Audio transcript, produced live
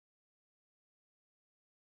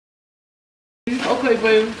Okay,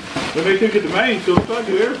 baby. But they take it the main stuff, so I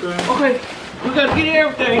get everything. Okay, we gotta get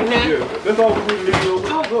everything now. Yeah, that's all we need to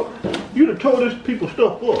leave over. You done told this people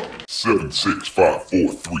stuff up. 7, 6, 5, 4,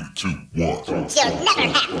 3, 2, 1. You'll never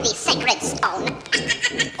have the sacred stone.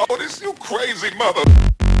 Oh, this you crazy mother.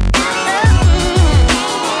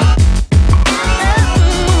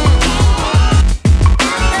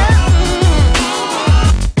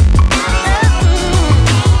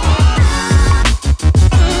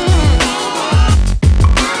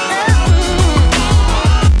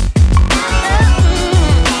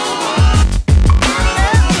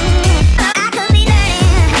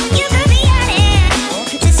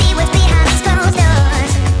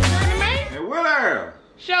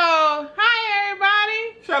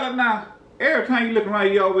 Now, every time you look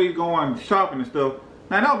around, you always going shopping and stuff.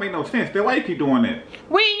 Now, that don't make no sense. Then why you keep doing that?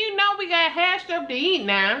 Well, you know we got hash stuff to eat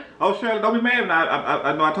now. Oh, Shirley, don't be mad now.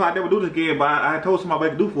 I know I told I never do this again, but I told somebody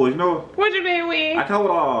what to do for it, you know? What you did with? I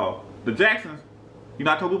told the Jacksons. You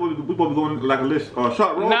know, I told people we supposed to be going like a list, short road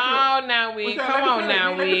trip. No, we. Come on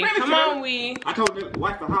now, we. Come on, we. I told them to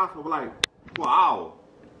watch the house for like for an hour.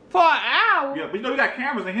 For an hour? Yeah, but you know we got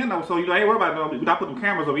cameras in here though, so you know I ain't worried about them. I put them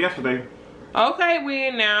cameras over yesterday. Okay,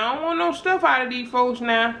 we now I don't want no stuff out of these folks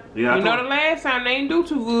now. Yeah, you know the last time they ain't do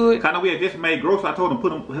too good. I know we had just made groceries. I told them put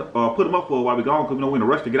them up for a while we gone because we know we're in a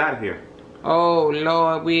rush to get out of here. Oh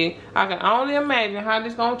Lord, I can only imagine how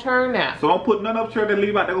this gonna turn out. So don't put none up there that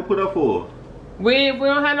leave out. They gonna put up for. If we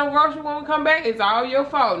don't have no groceries when we come back, it's all your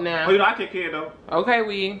fault now. Oh, you know I take care of though. Okay,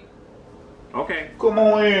 we. Okay. Come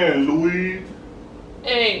on in, Louise.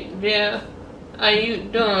 Hey, yeah. How you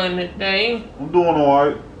doing today? I'm doing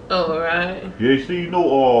alright. Alright. Yeah, see, you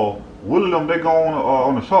know, Willie them, they go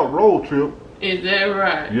on a short road trip. Is that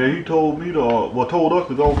right? Yeah, he told me told us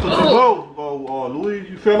to go put some clothes. Louise,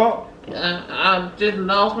 you fell out? I just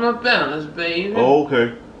lost my balance, baby. Oh,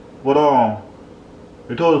 okay. But,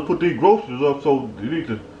 they told us to put these groceries up, so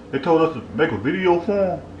they told us to make a video for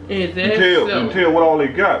them. Is that and tell what all they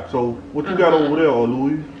got. So, what you got over there,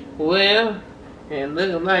 Louise? Well, it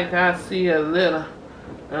looks like I see a little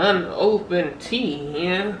unopened tea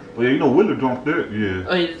here. Well, yeah, you know Willie drunk that, yeah.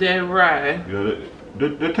 Oh, is that right? Yeah,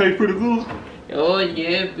 that tastes pretty good. Oh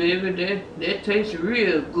yeah, baby, that tastes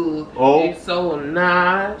real good. Oh. It's so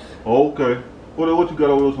nice. Okay. What you got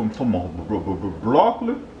over there? Some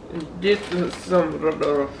broccoli? This is some for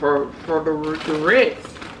the rats.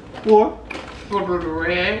 What? For the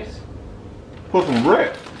rats. For some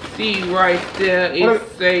rats? See right there,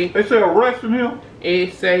 they say a rats in here?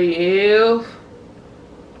 It say elf.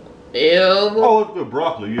 Oh, it's the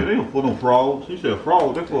broccoli. Yeah, they don't put no frogs. He said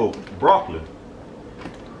frogs. That's for broccoli.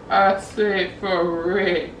 I said for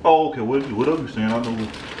red. Oh, okay. Whatever you're saying, I know.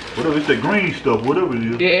 Whatever it's that green stuff. Whatever it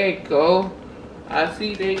is. There you go. I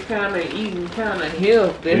see they kind of eating kind of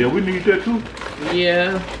healthy. Yeah, we need that too.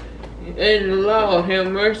 Yeah. And Lord have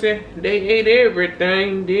mercy, they ate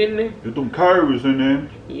everything, didn't they? There's them curries in there.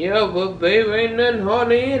 Yeah, but baby, ain't nothing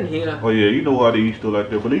hardly in here. Oh yeah, you know how they eat stuff like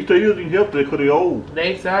that. But they stay eating healthy because they old.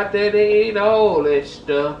 They out there, they ate all that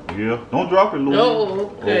stuff. Yeah, don't drop it, Louis. Oh,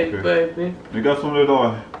 okay, baby. They got some of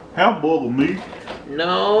that hamburger meat.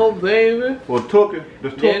 No, baby. Or turkey.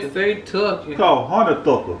 That's turkey. Yes, they turkey. It's called honey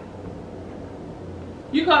tucker.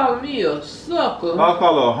 You call me a sucker? I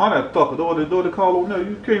call it a honey tucker. That's what they call it now.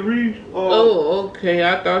 You can't read. Oh, okay.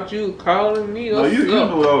 I thought you were calling me a sucker. You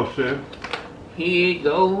know what I was saying. Here you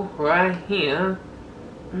go, right here.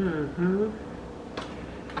 And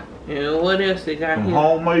what else they got some here?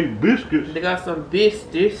 Homemade biscuits. They got some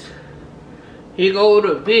biscuits. Here go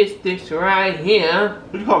the biscuits right here.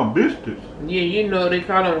 What you call them, biscuits? Yeah, you know they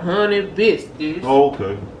call them honey biscuits. Oh,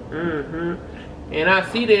 okay. And I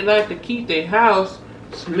see they like to keep their house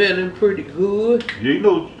smelling pretty good. Yeah, you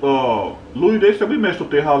know, Louis, they said we messed up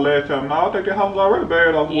their house last time. Now I think their house was already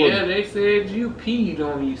bad off. Yeah, they said you peed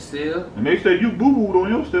on yourself. And they said you boo-booed on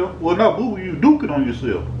yourself. Well, not boo-boo, you duke it on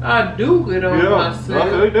yourself. I duke it on myself. I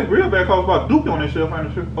said that's real bad cause about duking on yourself,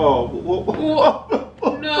 ain't it? No,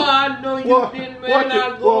 I know you didn't, man. I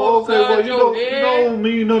go upside your head. You don't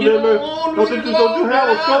mean nothing. Don't you have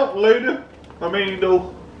a stroke, lady? I mean,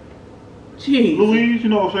 though. Jeez. Louise, you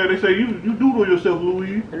know what I'm saying? They say you doodle yourself,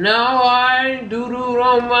 Louise. No, I ain't doodled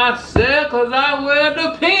on myself because I wear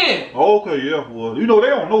the pants. Okay, yeah, well, you know they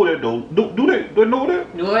don't know that though. Do they know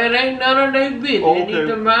that? No, it ain't none of their business. Okay. They need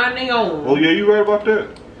to mind their own. Oh yeah, you right about that?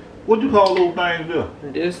 What you call those things there?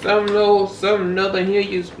 There's something other here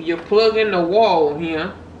you plug in the wall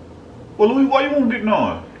here. Well, Louise, why you won't get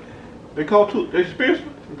none? They expensive?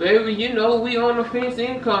 Baby, you know we on a fixed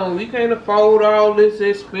income. We can't afford all this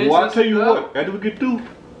expensive Well, I tell you stuff. what, after we get through,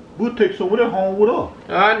 we'll take some of that home with us.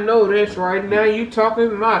 I know that's right. Now you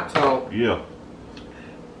talking my talk. Yeah.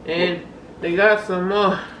 And they got some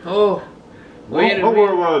oh, wait a Don't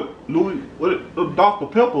worry minute. about Louis. What the Dr.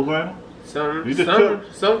 Peppers, ain't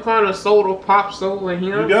Some kind of soda pops over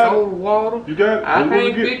here. You got Soda water. You got it? I Want me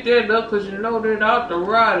can't to pick that up because you know they're out the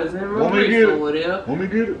riders in my Want me to wrist get it? over there. Want me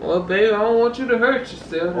to get it? Well, baby, I don't want you to hurt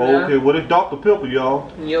yourself. Oh, now. okay, well, it's Dr. Pepper,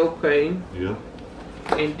 y'all. You okay? Yeah.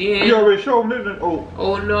 And then. You already showed them that. Oh.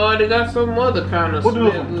 Oh no, they got some other kind of What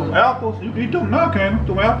is smell. some apples? You can eat them now, can't you?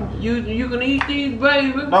 Some apples? You can eat these,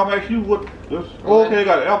 baby. Now I'm asking you what. Oh, okay,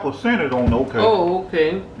 got apple scented on. Okay. Oh,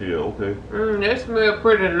 okay. Yeah, okay. That smell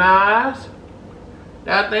pretty nice.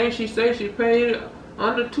 I think she said she paid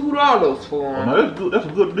under $2 for Oh, them. now that's good. That's a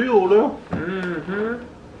good deal there.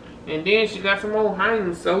 And then she got some old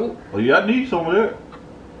hand soap. Oh yeah, I need some of that.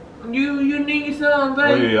 You need some,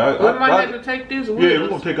 baby. Oh, yeah, we might have to take this with Yeah, us. we're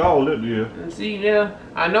gonna take all that. Yeah. And see there,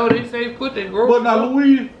 I know they say put the grocery. But now,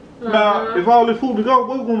 Louise. Now, if all this food we got,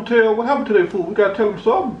 what we gonna tell? What happened to that food? We gotta tell them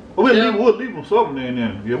something. We'll leave them something then.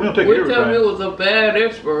 Yeah, we don't take everything. We tell them it was a bad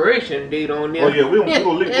expiration date on there. Oh yeah, we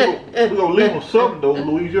gonna leave them something though,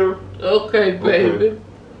 Louise. Okay, baby.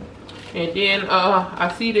 And then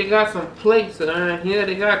I see they got some plates around here.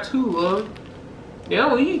 They got 2 of them. They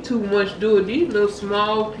don't eat too much, do it? These little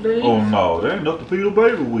small plates. Oh no, there ain't nothing to feed a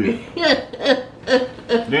baby with.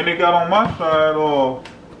 Then they got on my side,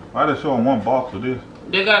 I just showed 1 box of this.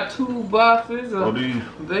 They got 2 boxes of these.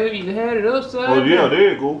 Baby, you had it upside Oh yeah, down.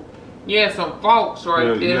 there you go. Yeah, some forks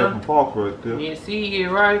right there. Yeah, some forks right there. You see it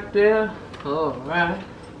right there? Alright.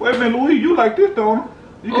 Wait a minute, Louise, you like this, don't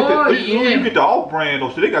you? You get the off-brand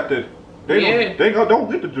though, so they got the. They don't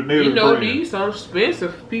get the generic You know brand. these some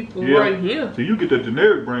expensive people right here. So you get the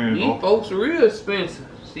generic brand. These folks are real expensive.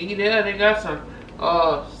 See there, they got some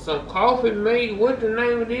coffee made. What the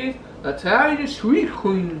name of this? Italian sweet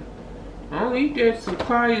cream. I don't eat that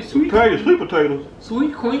Italian sweet potatoes.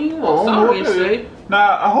 Sweet cream Oh, or something say.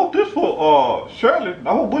 Now I hope this for Shirley.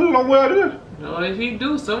 I hope Willie don't wear this. No, if he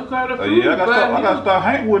do some kind of food, yeah, I gotta start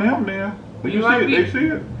hanging with him then. But you see it, they see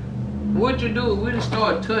it. What you do? We just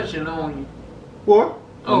start touching on you. What?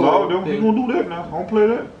 Oh, no, okay. we gonna do that now. Don't play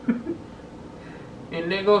that.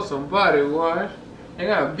 And there goes some body wash. They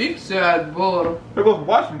got a big size bottle. There goes some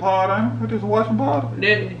washing powder, ain't there? There's some washing powder.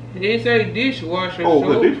 They say dishwasher. Oh,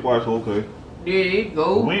 soap. good dishwasher, okay. There you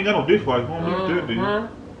go. We ain't got no dishwasher. We don't use that, do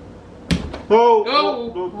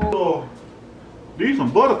you? These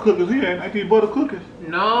some butter cookies here, ain't these butter cookies?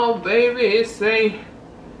 No, baby, it say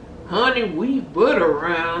honey wheat butter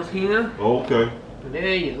rounds here. Okay.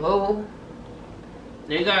 There you go.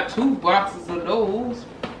 They got 2 boxes of those.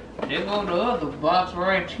 There go the other box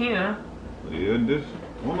right here. Yeah, this.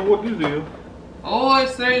 I don't know what this is. Oh, it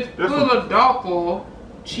says Philadelphia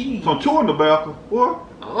cheese. Some chewing tobacco. What?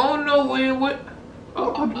 I don't know what.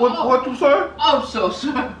 What you say? I'm so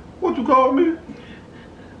sorry. What you call me?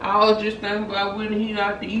 I was just thinking about when he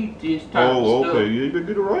got to eat this type of Oh, stuff. okay. Yeah, you better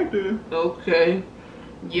get it right there. Okay.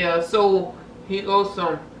 Yeah, so here goes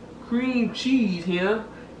some cream cheese here.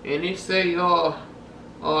 And it say,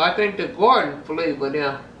 I think the garden flavor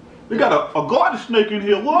there. We got a garden snake in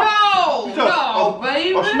here. What? No,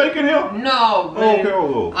 baby. A snake in here? No, baby.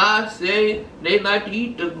 Okay. I say they like to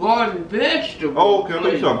eat the garden vegetables. Oh, okay.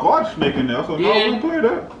 There's a garden snake in there. So no, we don't play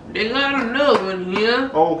that. They got another one here.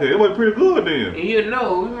 Oh, okay. It was pretty good then. You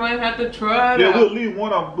know, we might have to try it out. Yeah, we'll leave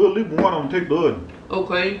one of them. Take the other.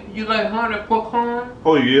 Okay, you like honey pecan?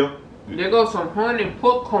 Oh yeah. There goes some honey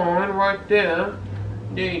pecan right there.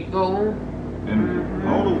 There you go. And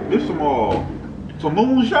I don't know. This some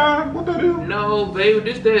moonshine. What that is? No, baby,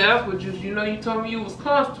 this the apple juice. You know, you told me you was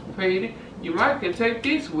constipated. You might can take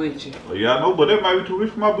this with you. Oh, yeah, I know, but that might be too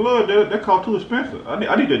rich for my blood. That cost too expensive. I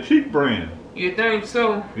need a cheap brand. You think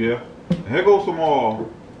so? Yeah. And here goes some what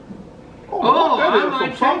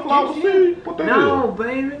that is? Some sunflower seeds? What that is? No,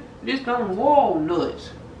 baby. This them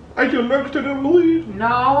walnuts. Ain't you allergic to them, Louise? No,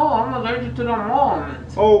 I'm allergic to them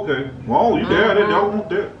almonds. Oh, okay. Well, you there? They don't want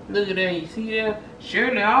that. Look at that. You see that?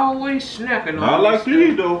 Shirley always snacking on I like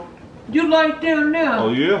these though. You like them now?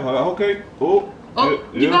 Oh yeah. Okay. Oh.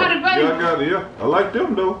 You got it, baby? Yeah, I got it. Yeah. I like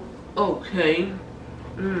them though. Okay.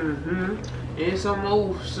 And some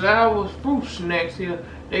old sour fruit snacks here.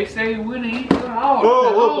 They say we'll eat them all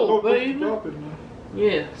the time. Baby. Stop it, man.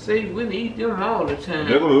 Yeah, say we'll eat them all the time.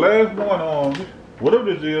 They're gonna last one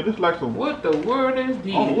whatever this is. This like some. What the word is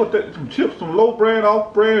this? Oh, what that? Some chips, some low brand,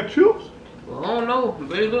 off brand chips. Well, I don't know.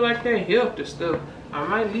 They look like that healthy stuff. I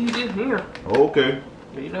might leave this here. Okay.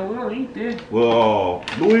 But you know, we don't eat that. Well,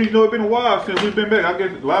 Louise, you know it's been a while since we've been back. I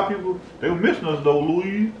guess a lot of people they were missing us though,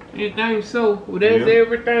 Louise. You think so? Well, that's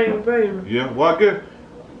everything, baby. Yeah. Well, I guess.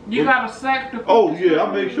 You got a sack to put Oh yeah,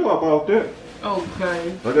 I made sure about that.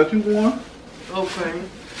 Okay. I got you one. Okay.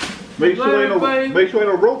 Make sure ain't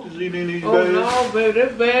no roaches in these bags. Oh no, baby,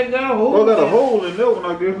 that bag got a hole. Oh, got a hole in there one,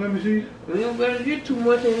 I guess. Let me see. You don't better get too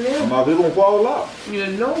much in there. Now it's gonna fall out. You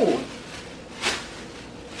know.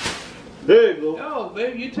 There you go. Oh,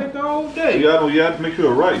 baby, you take all day. Yeah, I know. You have to make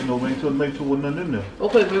sure it's right. You know, make sure there's nothing in there.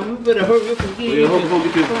 Okay, baby, we better hurry up and get Yeah, hurry up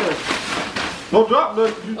and get this. Don't drop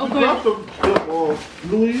nothing. You drop some stuff,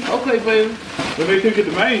 Louise. Okay, baby. Let me take it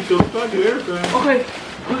to main stuff. Try to get everything. Okay,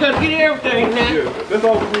 we gotta get everything now. Yeah, that's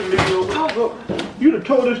all we really need. Oh. You done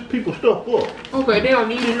tore this people's stuff up. Okay, they don't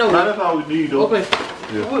need to know. Nah, that's all we need, though. Okay.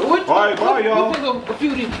 Yeah. All right, bye, y'all. We'll pick up a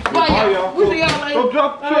few of these. Bye, y'all. We'll see y'all later. Don't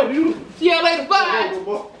drop the you. See y'all later.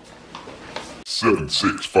 Bye. 7,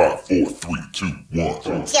 6, 5, 4, 3, 2, 1. You'll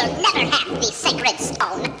never have the sacred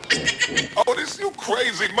stone. Oh, this you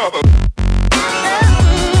crazy mother.